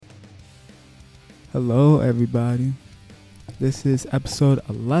Hello, everybody. This is episode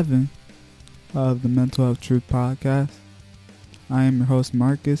 11 of the Mental Health Truth Podcast. I am your host,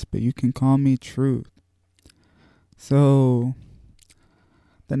 Marcus, but you can call me Truth. So,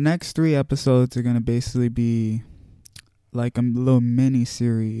 the next 3 episodes are going to basically be like a little mini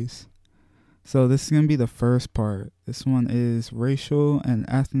series. So, this is going to be the first part. This one is racial and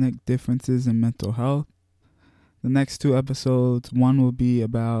ethnic differences in mental health. The next 2 episodes, one will be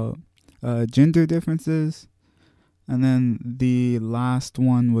about gender differences, and then the last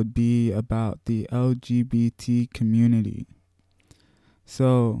one would be about the LGBT community.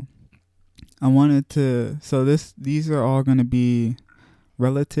 So these are all going to be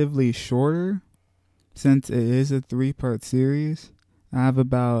relatively shorter since it is a 3-part series. I have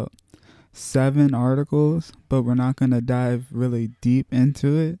about 7 articles, but we're not going to dive really deep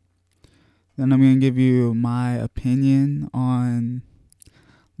into it. Then I'm going to give you my opinion on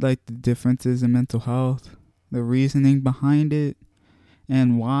like the differences in mental health, the reasoning behind it,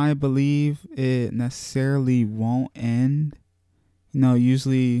 and why I believe it necessarily won't end.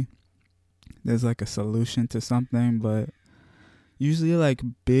 Usually there's like a solution to something, but usually like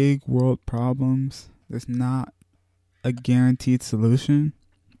big world problems, there's not a guaranteed solution,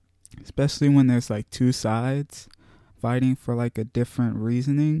 especially when there's like 2 sides fighting for like a different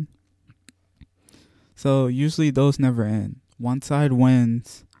reasoning. So usually those never end. One side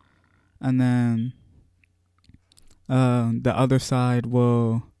wins, and then the other side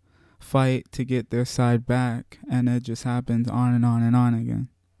will fight to get their side back, and it just happens on and on and on again.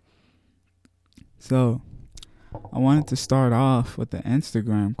 So I wanted to start off with the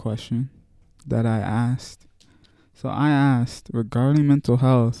Instagram question that I asked. So I asked, regarding mental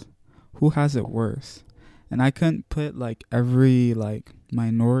health, who has it worse? And I couldn't put like every like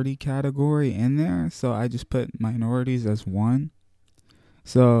minority category in there, so I just put minorities as one.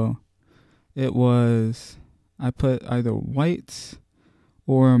 So I put either whites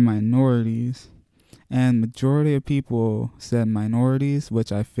or minorities, and majority of people said minorities,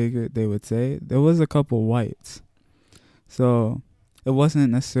 which I figured they would say. There was a couple whites, so it wasn't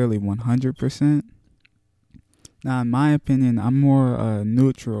necessarily 100%. Now, in my opinion, I'm more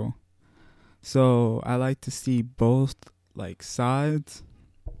neutral, so I like to see both like sides,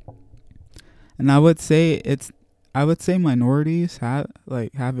 and I would say minorities have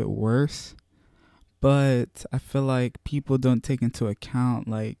it worse. But I feel like people don't take into account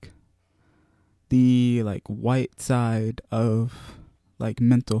like the like white side of like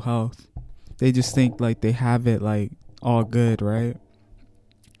mental health. They just think like they have it like all good, right?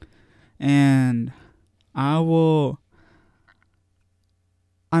 And I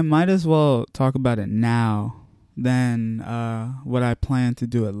might as well talk about it now than what I plan to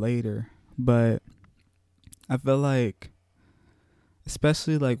do it later. But I feel like,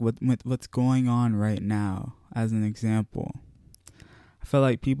 especially like with what's going on right now, as an example, I feel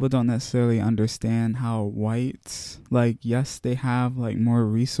like people don't necessarily understand how whites, like, yes, they have like more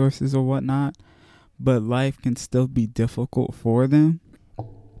resources or whatnot, but life can still be difficult for them.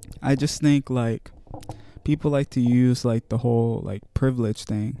 I just think like people like to use like the whole like privilege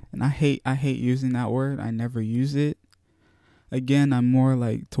thing, and I hate using that word. I never use it. Again, I'm more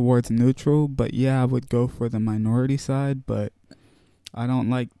like towards neutral, but yeah, I would go for the minority side, but I don't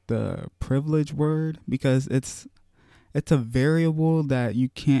like the privilege word because it's a variable that you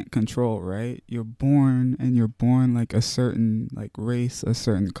can't control, right? You're born like a certain like race, a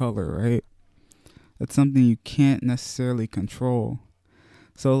certain color, right? That's something you can't necessarily control.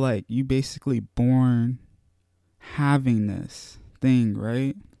 So like you basically born having this thing,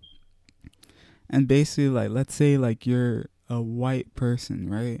 right? And basically like let's say like you're a white person,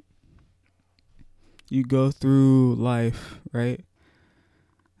 right? You go through life, right?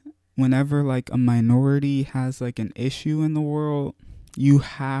 Whenever like a minority has like an issue in the world, you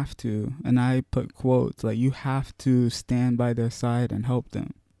have to, and I put quotes, like you have to stand by their side and help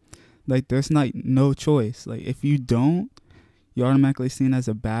them. Like there's like no choice. Like if you don't, you're automatically seen as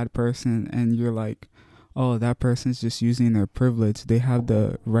a bad person, and you're like, oh, that person's just using their privilege. They have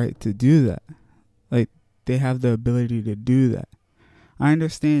the right to do that. Like they have the ability to do that. I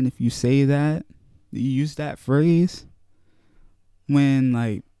understand if you say that, you use that phrase when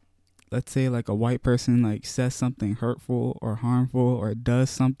like, let's say like a white person like says something hurtful or harmful or does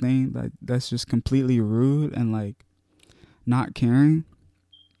something that's just completely rude and like not caring.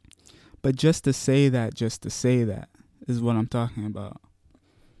 But just to say that is what I'm talking about.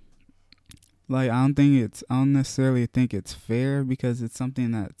 Like I don't necessarily think it's fair because it's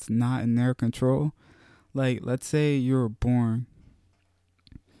something that's not in their control. Like let's say you were born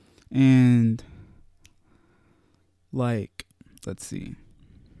and like, let's see.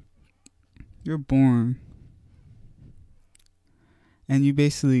 you're born and you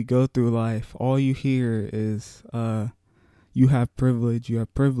basically go through life. All you hear is, you have privilege, you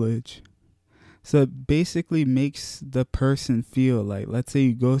have privilege. So it basically makes the person feel like, let's say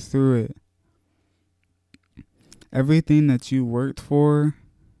you go through it, everything that you worked for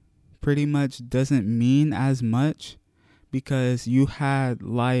pretty much doesn't mean as much because you had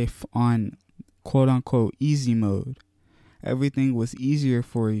life on quote unquote easy mode. Everything was easier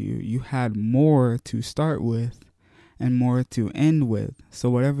for you. You had more to start with and more to end with. So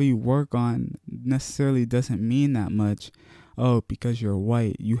whatever you work on necessarily doesn't mean that much. Oh, because you're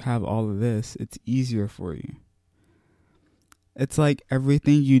white, you have all of this. It's easier for you. It's like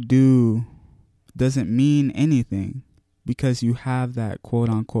everything you do doesn't mean anything because you have that quote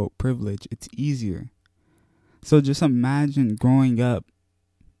unquote privilege. It's easier. So just imagine growing up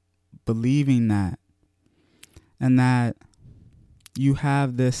believing that, and that you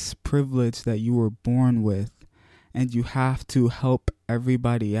have this privilege that you were born with, and you have to help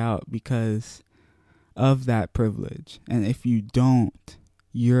everybody out because of that privilege. And if you don't,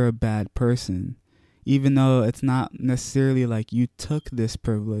 you're a bad person. Even though it's not necessarily like you took this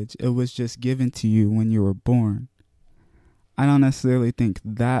privilege, it was just given to you when you were born. I don't necessarily think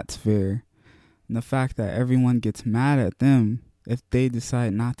that's fair. And the fact that everyone gets mad at them if they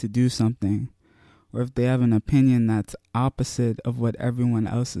decide not to do something, or if they have an opinion that's opposite of what everyone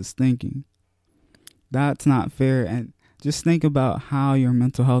else is thinking. That's not fair. And just think about how your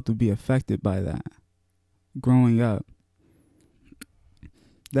mental health would be affected by that growing up.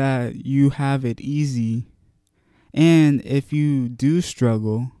 That you have it easy. And if you do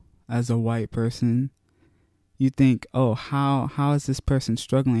struggle as a white person, you think, oh, how is this person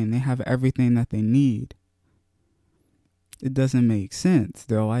struggling? They have everything that they need. It doesn't make sense.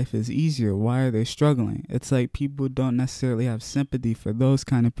 Their life is easier. Why are they struggling? It's like people don't necessarily have sympathy for those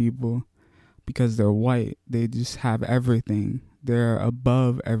kind of people because they're white. They just have everything. They're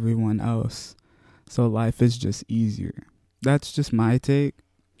above everyone else. So life is just easier. That's just my take.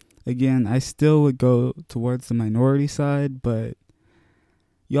 Again, I still would go towards the minority side, but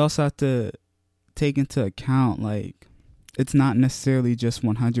you also have to take into account, like, it's not necessarily just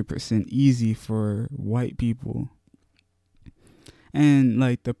 100% easy for white people. And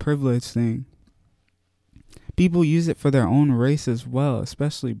like the privilege thing, people use it for their own race as well,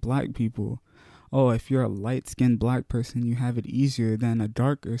 especially black people. Oh, if you're a light-skinned black person, you have it easier than a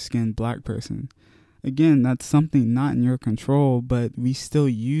darker-skinned black person. Again, that's something not in your control, but we still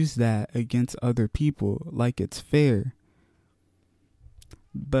use that against other people like it's fair.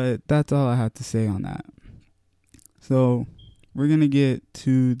 But that's all I have to say on that. So we're going to get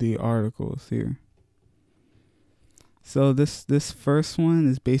to the articles here. So this first one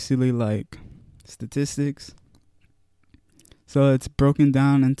is basically like statistics. So it's broken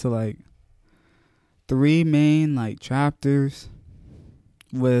down into like 3 main like chapters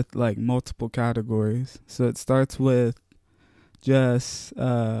with like multiple categories. So it starts with just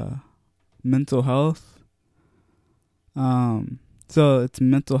mental health. So it's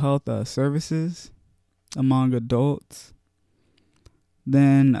mental health services among adults.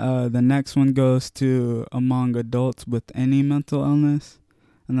 Then the next one goes to among adults with any mental illness.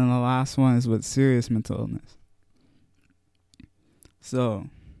 And then the last one is with serious mental illness. So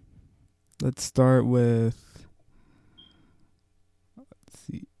let's start with, let's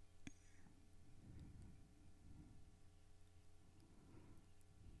see.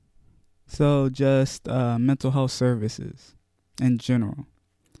 So just mental health services in general.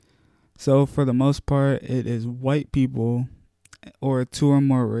 So for the most part, it is white people or 2 or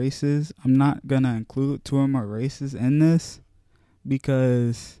more races. I'm not going to include 2 or more races in this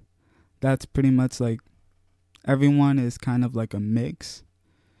because that's pretty much like everyone is kind of like a mix.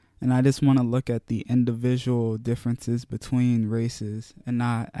 And I just want to look at the individual differences between races and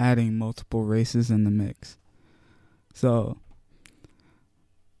not adding multiple races in the mix. So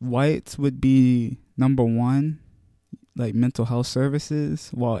whites would be number 1, like mental health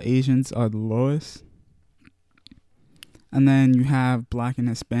services, while Asians are the lowest. And then you have black and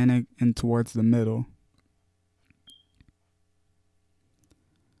Hispanic and towards the middle.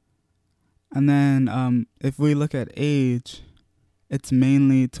 And then if we look at age, it's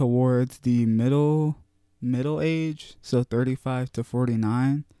mainly towards the middle age, so 35 to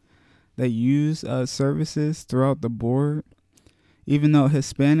 49, that use services throughout the board, even though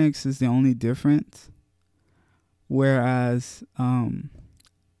Hispanics is the only difference. Whereas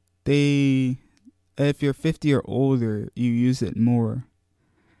if you're 50 or older, you use it more.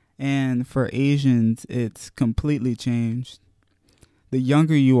 And for Asians, it's completely changed. The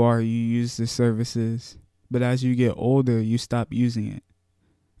younger you are, you use the services. But as you get older, you stop using it.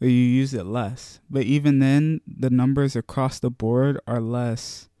 or you use it less. But even then, the numbers across the board are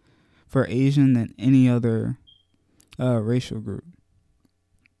less for Asian than any other racial group.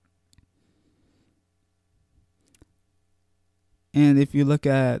 And if you look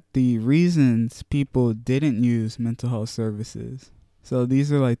at the reasons people didn't use mental health services, so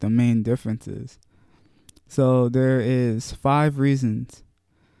these are like the main differences. So there is 5 reasons.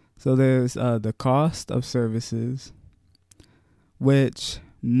 So there's the cost of services, which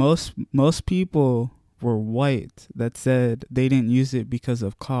most people were white that said they didn't use it because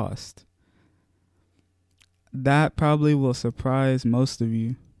of cost. That probably will surprise most of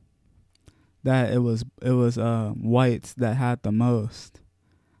you, that it was whites that had the most,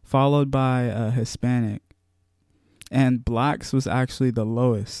 followed by Hispanic, and blacks was actually the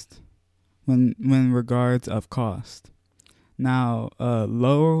lowest when regards of cost. Now,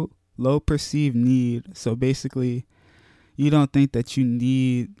 low perceived need. So basically, you don't think that you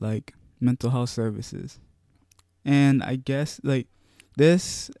need like mental health services, and I guess like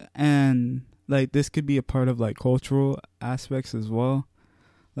this and like this could be a part of like cultural aspects as well.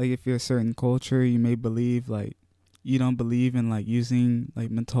 Like if you're a certain culture, you may believe like you don't believe in like using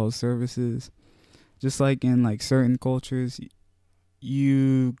like mental health services. Just like in like certain cultures,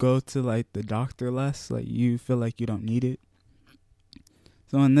 you go to like the doctor less, like you feel like you don't need it.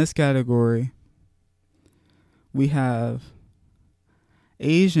 So in this category, we have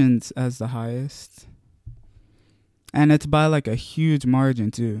Asians as the highest, and it's by like a huge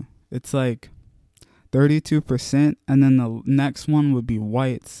margin too. It's like 32%, and then the next one would be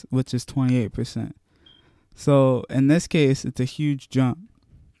whites, which is 28%. So in this case, it's a huge jump.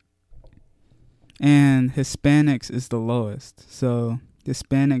 And Hispanics is the lowest. So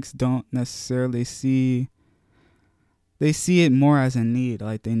Hispanics don't necessarily see it more as a need,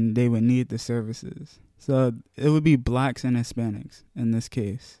 like they would need the services. So it would be blacks and Hispanics in this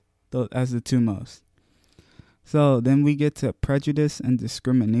case, as the 2 most. So then we get to prejudice and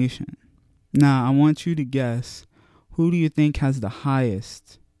discrimination. Now, I want you to guess, who do you think has the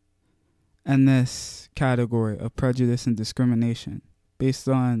highest in this category of prejudice and discrimination based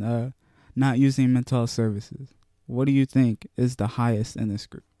on not using mental health services? What do you think is the highest in this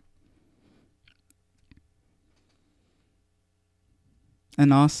group?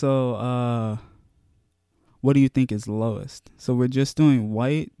 And also, what do you think is lowest? So we're just doing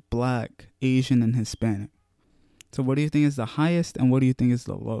white, black, Asian, and Hispanic. So what do you think is the highest, and what do you think is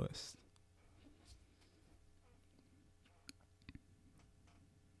the lowest?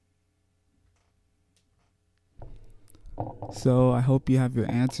 So I hope you have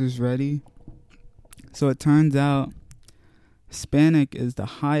your answers ready. So it turns out Hispanic is the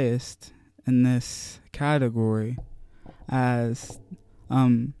highest in this category as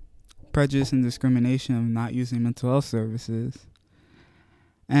prejudice and discrimination of not using mental health services.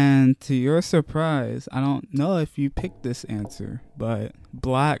 And to your surprise, I don't know if you picked this answer, but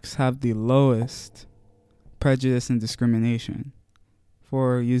blacks have the lowest prejudice and discrimination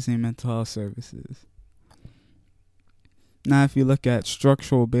for using mental health services. Now, if you look at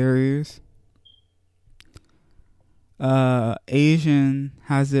structural barriers, Asian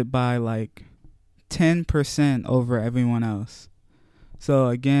has it by like 10% over everyone else. So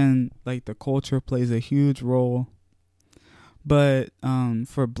again, like the culture plays a huge role. But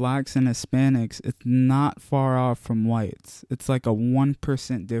for blacks and Hispanics, it's not far off from whites. It's like a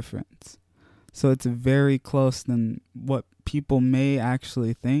 1% difference. So it's very close than what people may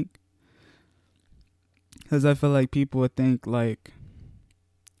actually think. Because I feel like people would think like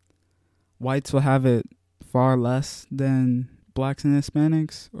whites will have it far less than blacks and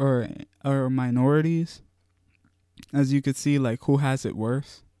Hispanics or minorities. As you could see, like who has it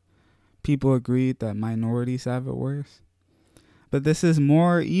worse? People agreed that minorities have it worse. But this is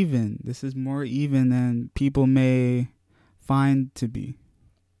more even. This is more even than people may find to be.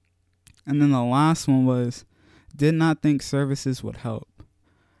 And then the last one was, did not think services would help.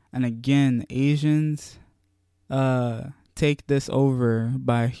 And again, Asians take this over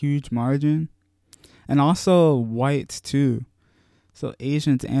by a huge margin. And also whites too. So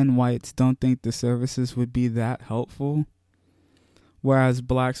Asians and whites don't think the services would be that helpful, whereas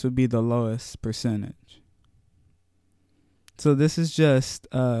blacks would be the lowest percentage. So this is just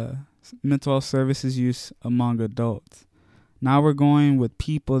mental health services use among adults. Now we're going with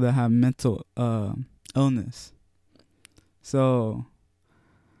people that have mental illness. So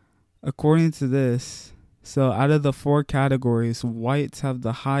according to this, so out of the 4 categories, whites have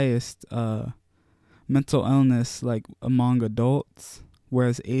the highest mental illness like among adults,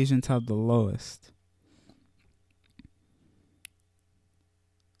 whereas Asians have the lowest.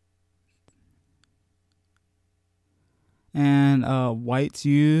 And whites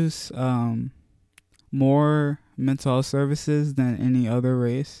use more mental health services than any other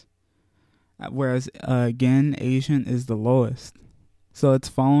race, whereas again, Asian is the lowest. So it's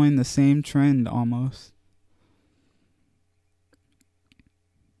following the same trend almost.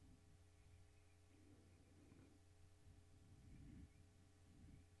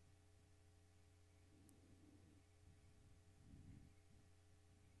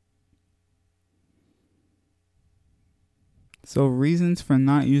 So reasons for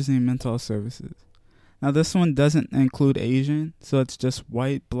not using mental health services. Now this one doesn't include Asian, so it's just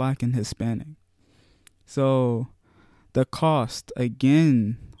white, black, and Hispanic. So the cost,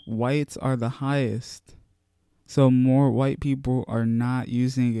 again, whites are the highest. So more white people are not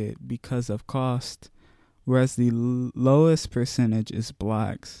using it because of cost, whereas the lowest percentage is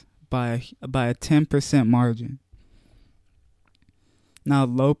blacks by a 10% margin. Now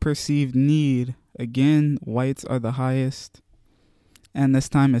low perceived need, again, whites are the highest, and this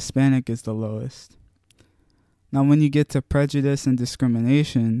time Hispanic is the lowest. Now when you get to prejudice and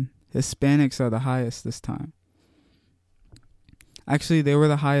discrimination, Hispanics are the highest this time. Actually, they were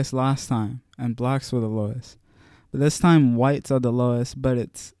the highest last time, and blacks were the lowest. But this time, whites are the lowest, but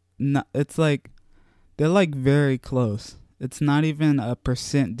it's not. It's like they're like very close. It's not even a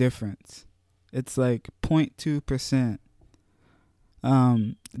percent difference. It's like 0.2%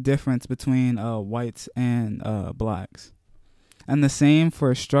 difference between whites and blacks, and the same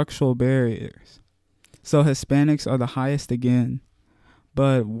for structural barriers. So Hispanics are the highest again,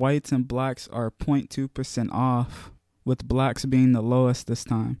 but whites and blacks are 0.2% off, with blacks being the lowest this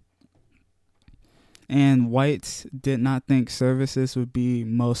time. And whites did not think services would be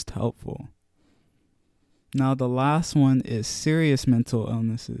most helpful. Now the last one is serious mental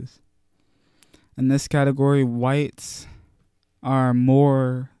illnesses. In this category, whites are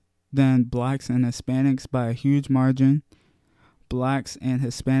more than blacks and Hispanics by a huge margin. Blacks and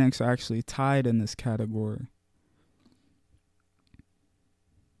Hispanics are actually tied in this category.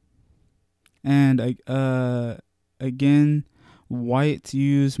 And again, whites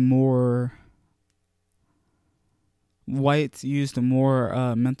used more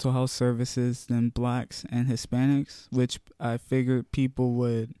mental health services than blacks and Hispanics, which I figured people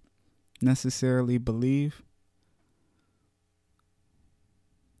would necessarily believe.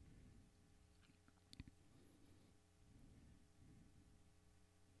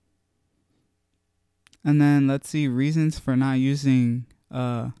 And then let's see reasons for not using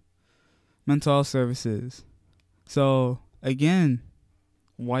mental health services. So again,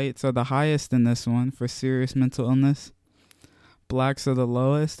 whites are the highest in this one for serious mental illness. Blacks are the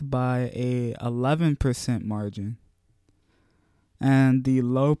lowest by a 11% margin. And the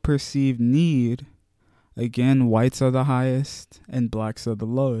low perceived need, again, whites are the highest and blacks are the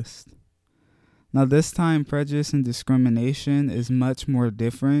lowest. Now this time, prejudice and discrimination is much more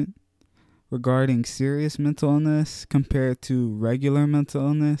different regarding serious mental illness compared to regular mental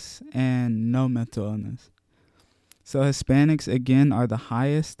illness and no mental illness. So Hispanics, again, are the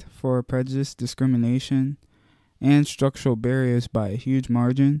highest for prejudice, discrimination, and structural barriers by a huge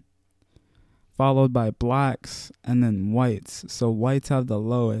margin, followed by blacks and then whites. So whites have the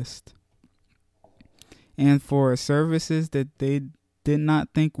lowest. And for services that they did not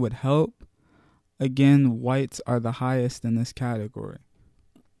think would help, again, whites are the highest in this category.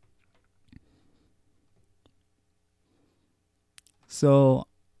 So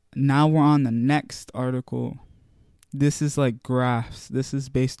now we're on the next article. This is like graphs. This is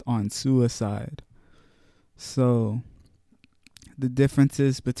based on suicide. So the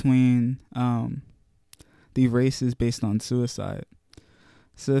differences between the races based on suicide.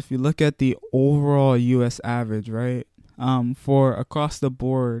 So if you look at the overall U.S. average, right, for across the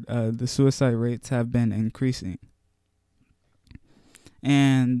board, the suicide rates have been increasing.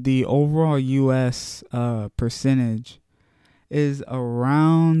 And the overall U.S. Percentage is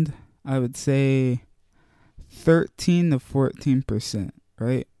around, I would say, 13 to 14%,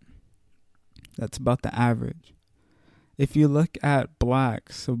 right? That's about the average. If you look at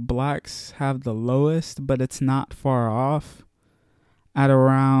blacks, so blacks have the lowest, but it's not far off at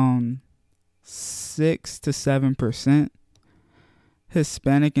around 6 to 7%.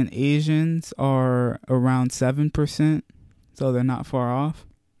 Hispanic and Asians are around 7%, so they're not far off.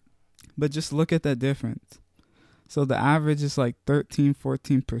 But just look at that difference. So the average is like 13,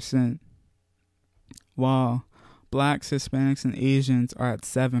 14%, while blacks, Hispanics, and Asians are at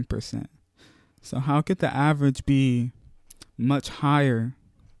 7%. So how could the average be much higher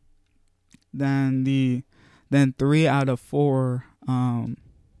than 3 out of 4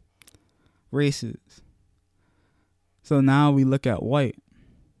 races? So now we look at white.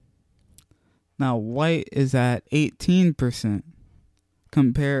 Now, white is at 18%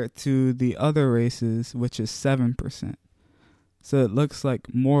 compared to the other races, which is 7%. So it looks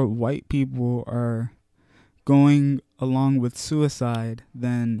like more white people are going along with suicide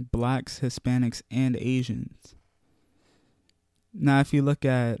than blacks, Hispanics, and Asians. Now, if you look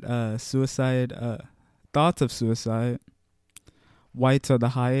at suicide, thoughts of suicide, whites are the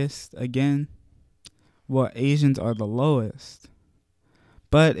highest again, while Asians are the lowest.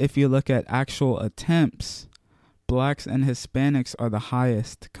 But if you look at actual attempts, blacks and Hispanics are the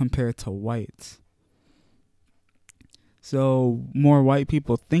highest compared to whites. So more white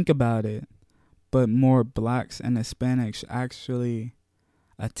people think about it, but more blacks and Hispanics actually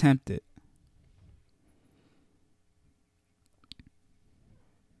attempt it.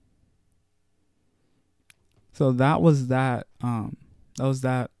 So that was that article.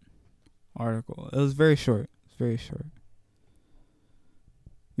 It was very short. It's very short.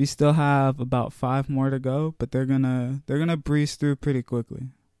 We still have about 5 more to go, but they're gonna breeze through pretty quickly.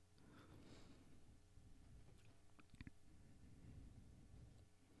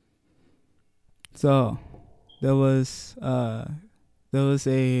 So there was a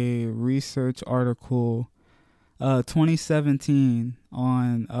research article 2017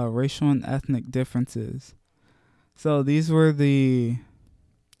 on racial and ethnic differences. So these were the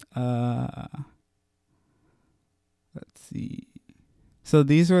let's see. So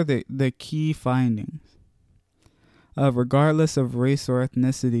these were the key findings. Regardless of race or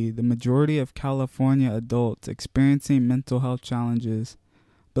ethnicity, the majority of California adults experiencing mental health challenges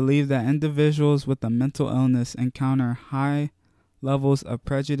believe that individuals with a mental illness encounter high levels of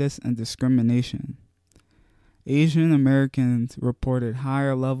prejudice and discrimination. Asian Americans reported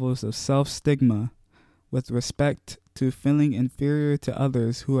higher levels of self-stigma with respect to feeling inferior to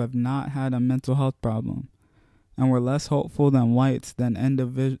others who have not had a mental health problem, and were less hopeful than whites that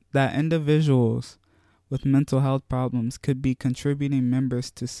individuals with mental health problems could be contributing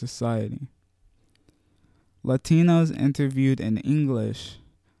members to society. Latinos interviewed in English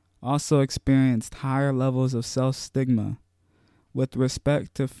also experienced higher levels of self-stigma with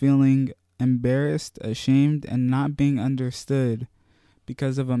respect to feeling embarrassed, ashamed, and not being understood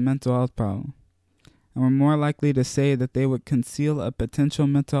because of a mental health problem, and were more likely to say that they would conceal a potential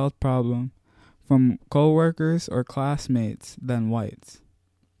mental health problem from coworkers or classmates than whites.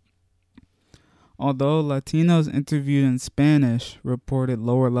 Although Latinos interviewed in Spanish reported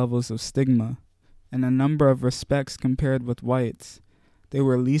lower levels of stigma in a number of respects compared with whites, they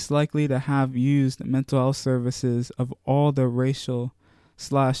were least likely to have used mental health services of all the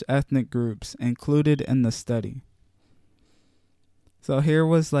racial/ethnic groups included in the study. So here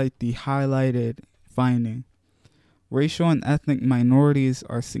was like the highlighted finding. Racial and ethnic minorities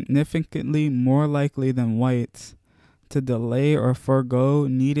are significantly more likely than whites to delay or forego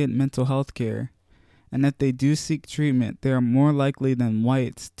needed mental health care, and if they do seek treatment, they are more likely than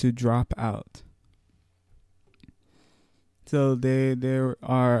whites to drop out. So there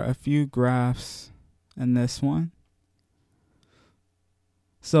are a few graphs in this one.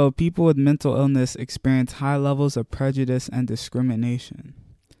 So people with mental illness experience high levels of prejudice and discrimination.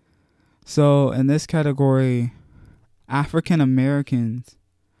 So in this category, African Americans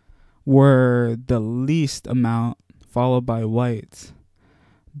were the least amount, followed by whites.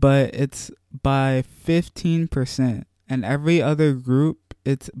 But it's by 15%, and every other group,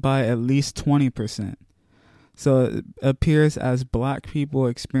 it's by at least 20%. So it appears as black people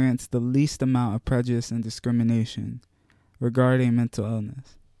experience the least amount of prejudice and discrimination regarding mental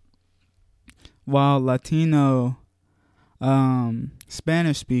illness, while Latino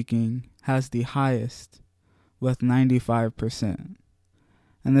Spanish speaking has the highest with 95%.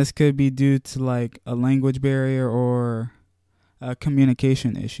 And this could be due to like a language barrier or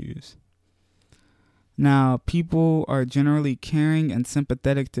communication issues. Now, people are generally caring and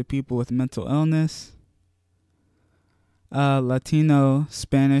sympathetic to people with mental illness. Latino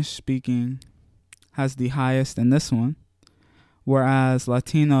Spanish speaking has the highest in this one, whereas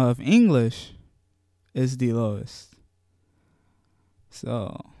Latino of English is the lowest.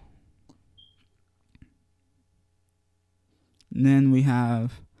 So then we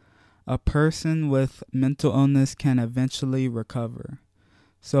have a person with mental illness can eventually recover.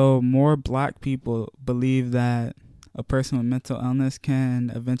 So more black people believe that a person with mental illness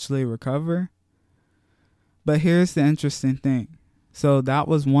can eventually recover. But here's the interesting thing. So that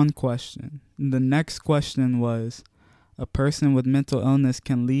was one question. The next question was, a person with mental illness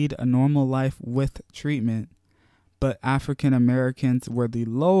can lead a normal life with treatment, but African Americans were the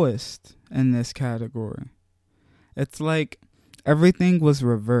lowest in this category. It's like everything was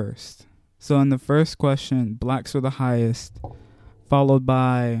reversed. So in the first question, blacks were the highest, followed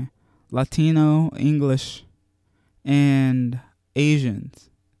by Latino, English, and Asians.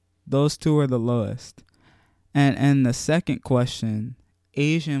 Those two are the lowest. And the second question,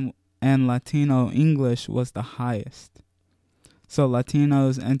 Asian and Latino English was the highest. So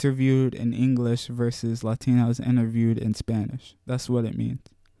Latinos interviewed in English versus Latinos interviewed in Spanish. That's what it means.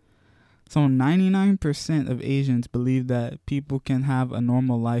 So 99% of Asians believe that people can have a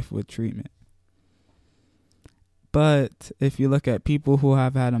normal life with treatment. But if you look at people who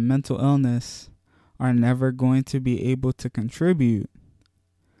have had a mental illness are never going to be able to contribute,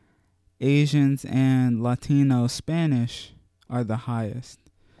 Asians and Latino Spanish are the highest.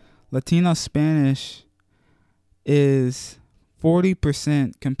 Latino Spanish is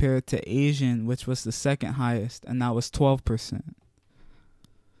 40% compared to Asian, which was the second highest, and that was 12%.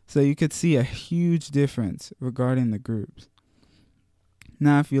 So you could see a huge difference regarding the groups.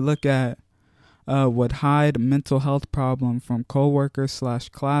 Now, if you look at would hide mental health problem from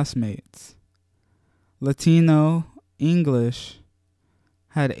coworkers/classmates, Latino English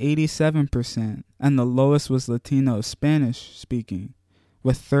had 87%, and the lowest was Latino Spanish speaking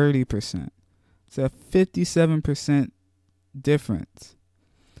with 30%. So a 57% difference.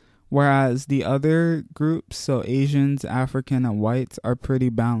 Whereas the other groups, so Asians, African, and whites, are pretty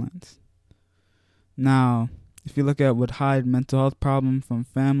balanced. Now, if you look at would hide mental health problem from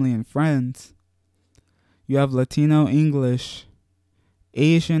family and friends, you have Latino English,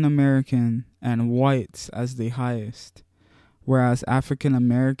 Asian American, and whites as the highest, whereas African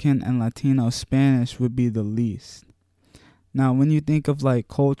American and Latino Spanish would be the least. Now, when you think of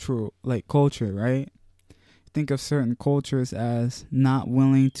culture, right? Think of certain cultures as not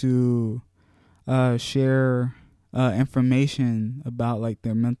willing to share information about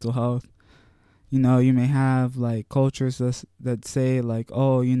their mental health. You may have cultures that say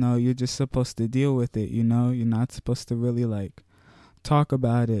oh, you're just supposed to deal with it. You're not supposed to really talk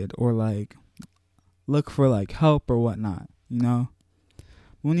about it or look for help or whatnot.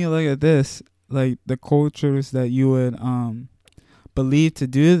 When you look at this, the cultures that you would believe to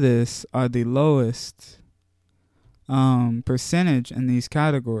do this are the lowest percentage in these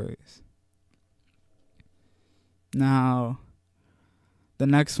categories. Now, the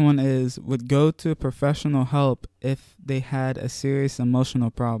next one is would go to professional help if they had a serious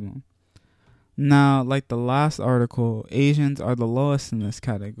emotional problem. Now, like the last article, Asians are the lowest in this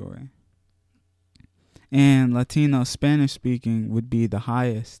category. And Latino Spanish speaking would be the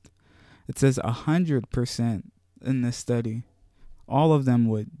highest. It says 100% in this study. All of them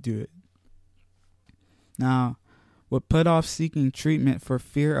would do it. Now, would put off seeking treatment for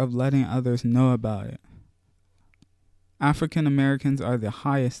fear of letting others know about it. African Americans are the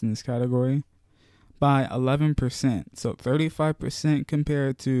highest in this category by 11%. So 35%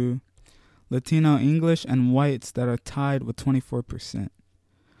 compared to Latino English and whites that are tied with 24%.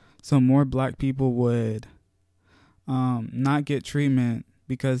 So more black people would not get treatment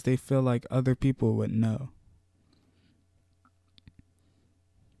because they feel like other people would know.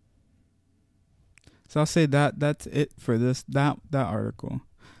 So I'll say that's it for that article.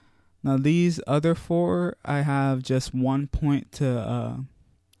 Now these other four, I have just one point to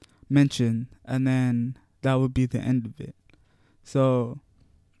mention, and then that would be the end of it. So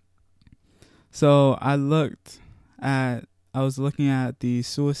I was looking at the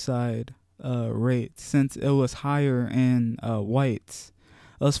suicide rate since it was higher in whites.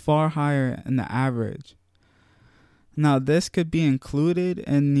 It was far higher in the average. Now, this could be included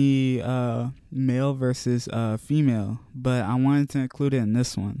in the male versus female, but I wanted to include it in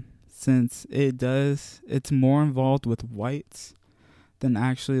this one since it's more involved with whites than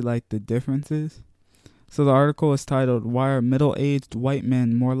actually the differences. So the article is titled, "Why Are Middle-Aged White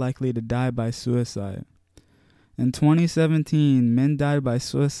Men More Likely to Die by Suicide?" In 2017, men died by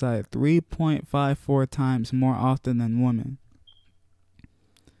suicide 3.54 times more often than women.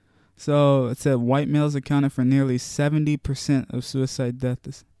 So it said white males accounted for nearly 70% of suicide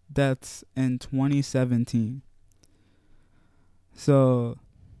deaths in 2017. So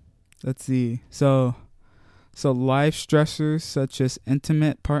let's see. So life stressors such as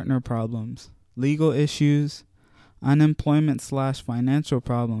intimate partner problems, legal issues, unemployment/financial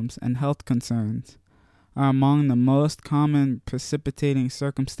problems, and health concerns are among the most common precipitating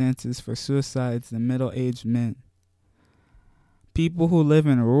circumstances for suicides in middle-aged men. People who live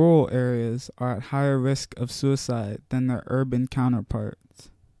in rural areas are at higher risk of suicide than their urban counterparts.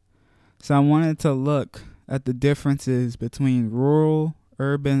 So I wanted to look at the differences between rural,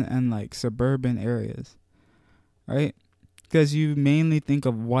 urban, and suburban areas, right? Because you mainly think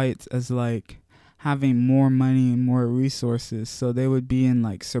of whites as having more money and more resources, so they would be in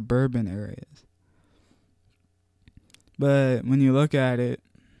suburban areas. But when you look at it,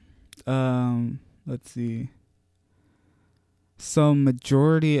 let's see. So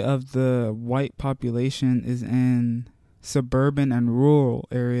majority of the white population is in suburban and rural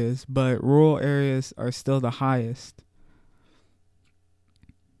areas, but rural areas are still the highest.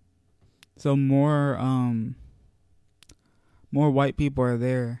 So more white people are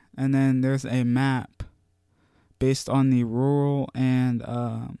there. And then there's a map based on the rural and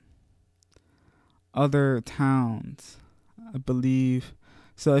other towns, I believe.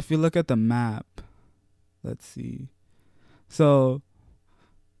 So if you look at the map, let's see. So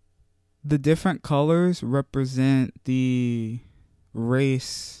the different colors represent the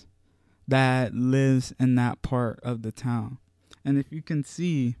race that lives in that part of the town. And if you can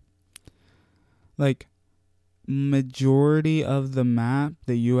see, like, majority of the map,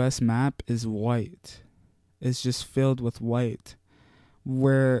 the US map, is white. It's just filled with white.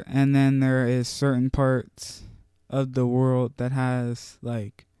 And then there is certain parts of the world that has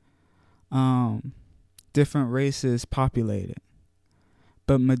like different races populated,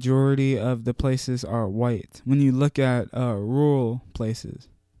 but majority of the places are white. When you look at rural places,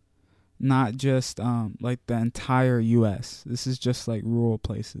 not just like the entire US, this is just like rural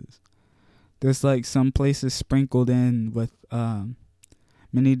places. There's like some places sprinkled in with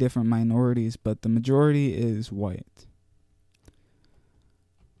many different minorities, but the majority is white.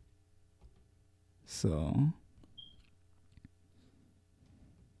 So,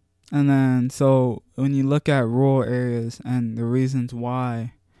 and then, so when you look at rural areas and the reasons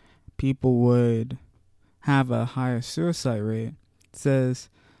why people would have a higher suicide rate, it says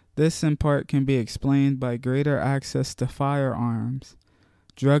this in part can be explained by greater access to firearms,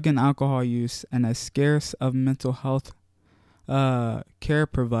 drug and alcohol use, and a scarce of mental health care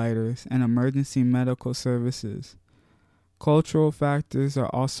providers and emergency medical services. Cultural factors are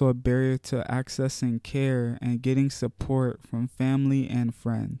also a barrier to accessing care and getting support from family and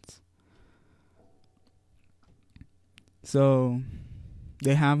friends. So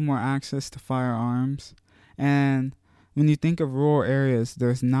they have more access to firearms. And when you think of rural areas,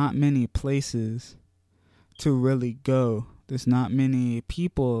 there's not many places to really go. There's not many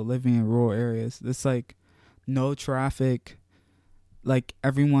people living in rural areas. It's like no traffic. Like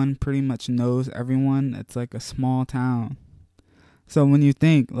everyone pretty much knows everyone. It's like a small town. So when you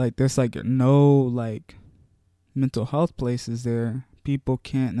think like there's like no like mental health places there, people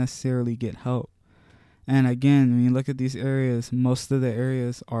can't necessarily get help. And again, when you look at these areas, most of the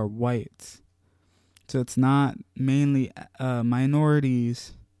areas are whites. So it's not mainly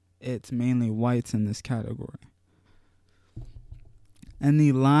minorities, it's mainly whites in this category. And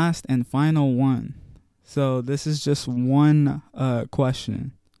the last and final one. So this is just one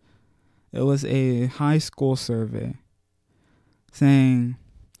question. It was a high school survey saying,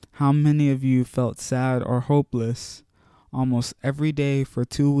 how many of you felt sad or hopeless almost every day for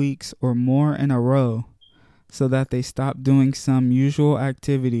 2 weeks or more in a row so that they stopped doing some usual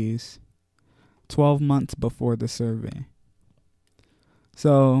activities 12 months before the survey?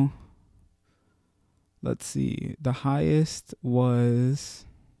 So let's see. The highest was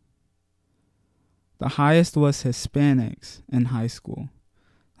Hispanics in high school.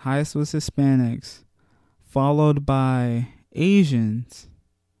 Highest was Hispanics, followed by Asians,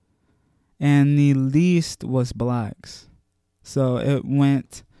 and the least was blacks. So it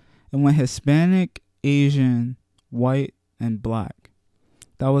went Hispanic, Asian, white, and black.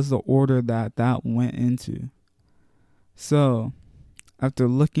 That was the order that went into. So after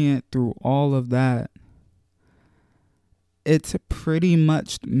looking at through all of that, it's pretty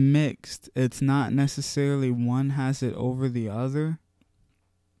much mixed. It's not necessarily one has it over the other.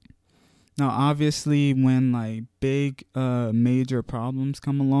 Now, obviously, when like big major problems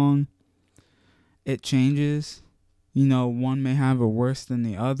come along, it changes. You know, one may have it worse than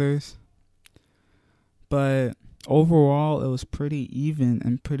the others. But overall, it was pretty even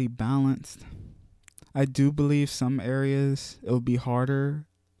and pretty balanced. I do believe some areas it will be harder,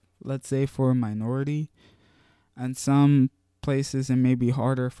 let's say for a minority, and some places it may be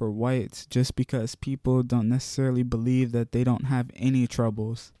harder for whites just because people don't necessarily believe that they don't have any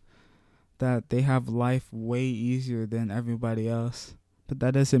troubles, that they have life way easier than everybody else. But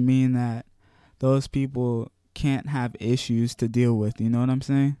that doesn't mean that those people can't have issues to deal with, you know what I'm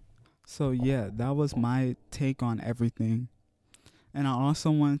saying? So yeah, that was my take on everything. And I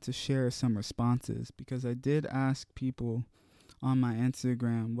also wanted to share some responses because I did ask people on my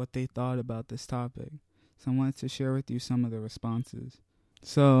Instagram what they thought about this topic. So I wanted to share with you some of the responses.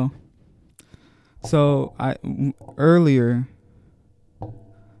 So earlier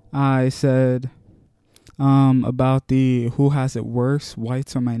I said about the who has it worse,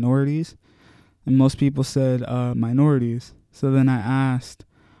 whites or minorities, and most people said minorities. So then I asked,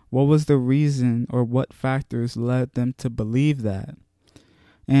 What was the reason, or what factors led them to believe that?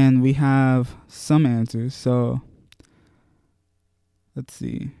 And we have some answers. So let's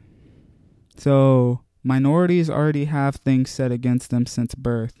see. So minorities already have things set against them since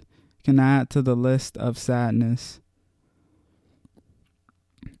birth. Can add to the list of sadness.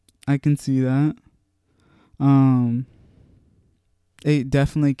 I can see that. It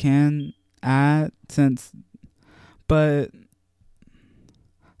definitely can add, but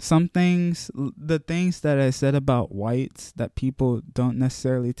some things, the things that I said about whites that people don't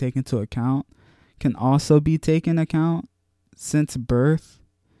necessarily take into account, can also be taken account since birth,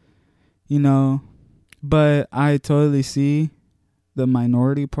 but I totally see the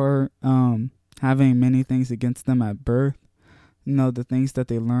minority part, having many things against them at birth. The things that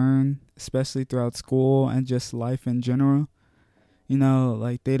they learn, especially throughout school and just life in general.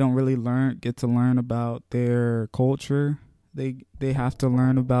 Like they don't really get to learn about their culture. They have to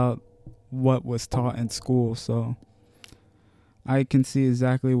learn about what was taught in school. So I can see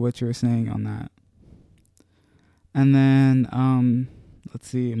exactly what you're saying on that. And then, let's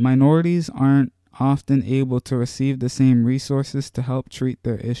see. Minorities aren't often able to receive the same resources to help treat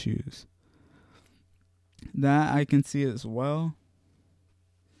their issues. That I can see as well.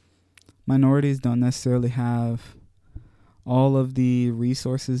 Minorities don't necessarily have all of the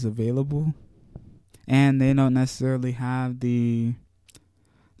resources available, and they don't necessarily have they're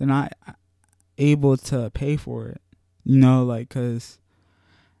not able to pay for it, because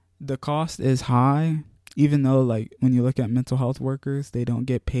the cost is high, even though like when you look at mental health workers, they don't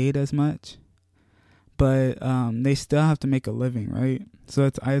get paid as much, but they still have to make a living, right? So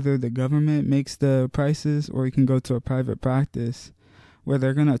it's either the government makes the prices, or you can go to a private practice where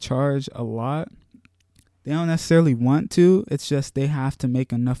they're going to charge a lot. They don't necessarily want to. It's just they have to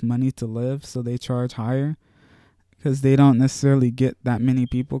make enough money to live, so they charge higher because they don't necessarily get that many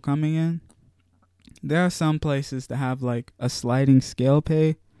people coming in. There are some places that have like a sliding scale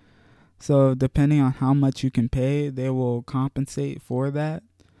pay. So depending on how much you can pay, they will compensate for that.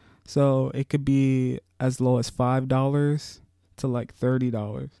 So it could be as low as $5 to like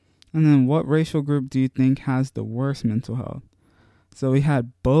 $30. And then what racial group do you think has the worst mental health? So we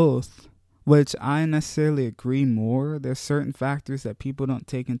had both, which I necessarily agree more. There's certain factors that people don't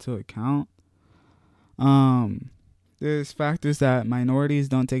take into account. There's factors that minorities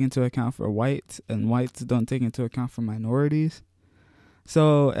don't take into account for whites, and whites don't take into account for minorities.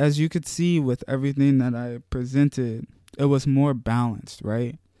 So as you could see with everything that I presented, it was more balanced,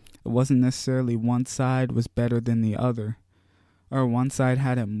 right? It wasn't necessarily one side was better than the other, or one side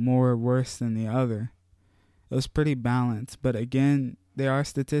had it more worse than the other. It was pretty balanced. But again, there are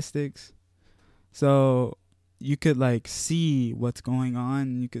statistics. So you could like see what's going on,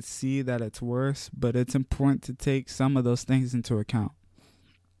 and you could see that it's worse, but it's important to take some of those things into account.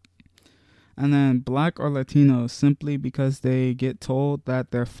 And then Black or Latinos, simply because they get told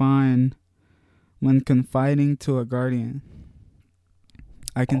that they're fine when confiding to a guardian.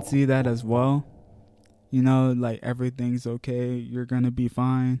 I can see that as well. Like everything's okay, you're gonna be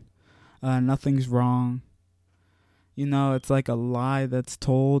fine, nothing's wrong. It's like a lie that's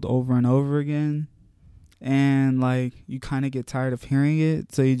told over and over again. And like you kind of get tired of hearing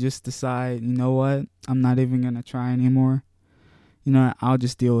it, so you just decide, you know what, I'm not even going to try anymore. I'll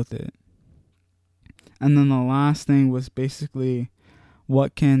just deal with it. And then the last thing was basically,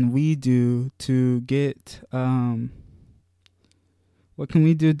 what can we do to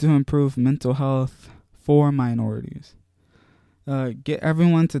improve mental health for minorities? Get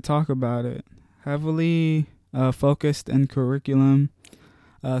everyone to talk about it. Heavily focused in curriculum,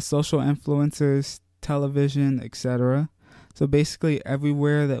 social influencers, television, etc. So basically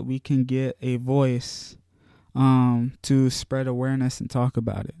everywhere that we can get a voice to spread awareness and talk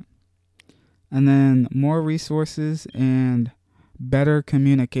about it. And then more resources and better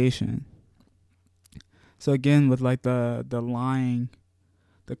communication. So again, with like the lying,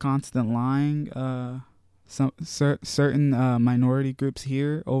 the constant lying, certain minority groups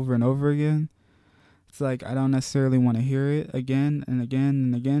hear over and over again. It's like I don't necessarily want to hear it again and again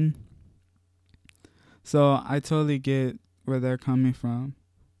and again. So I totally get where they're coming from.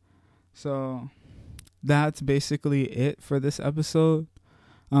 So that's basically it for this episode.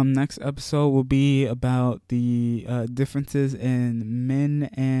 Next episode will be about the differences in men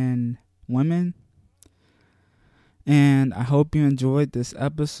and women. And I hope you enjoyed this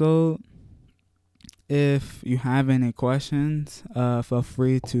episode. If you have any questions, feel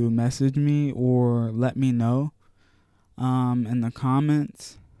free to message me or let me know in the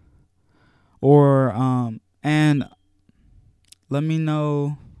comments. And let me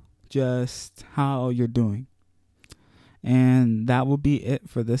know just how you're doing. And that will be it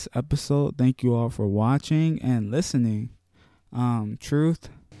for this episode. Thank you all for watching and listening. Truth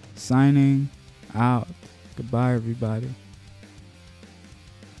signing out. Goodbye, everybody.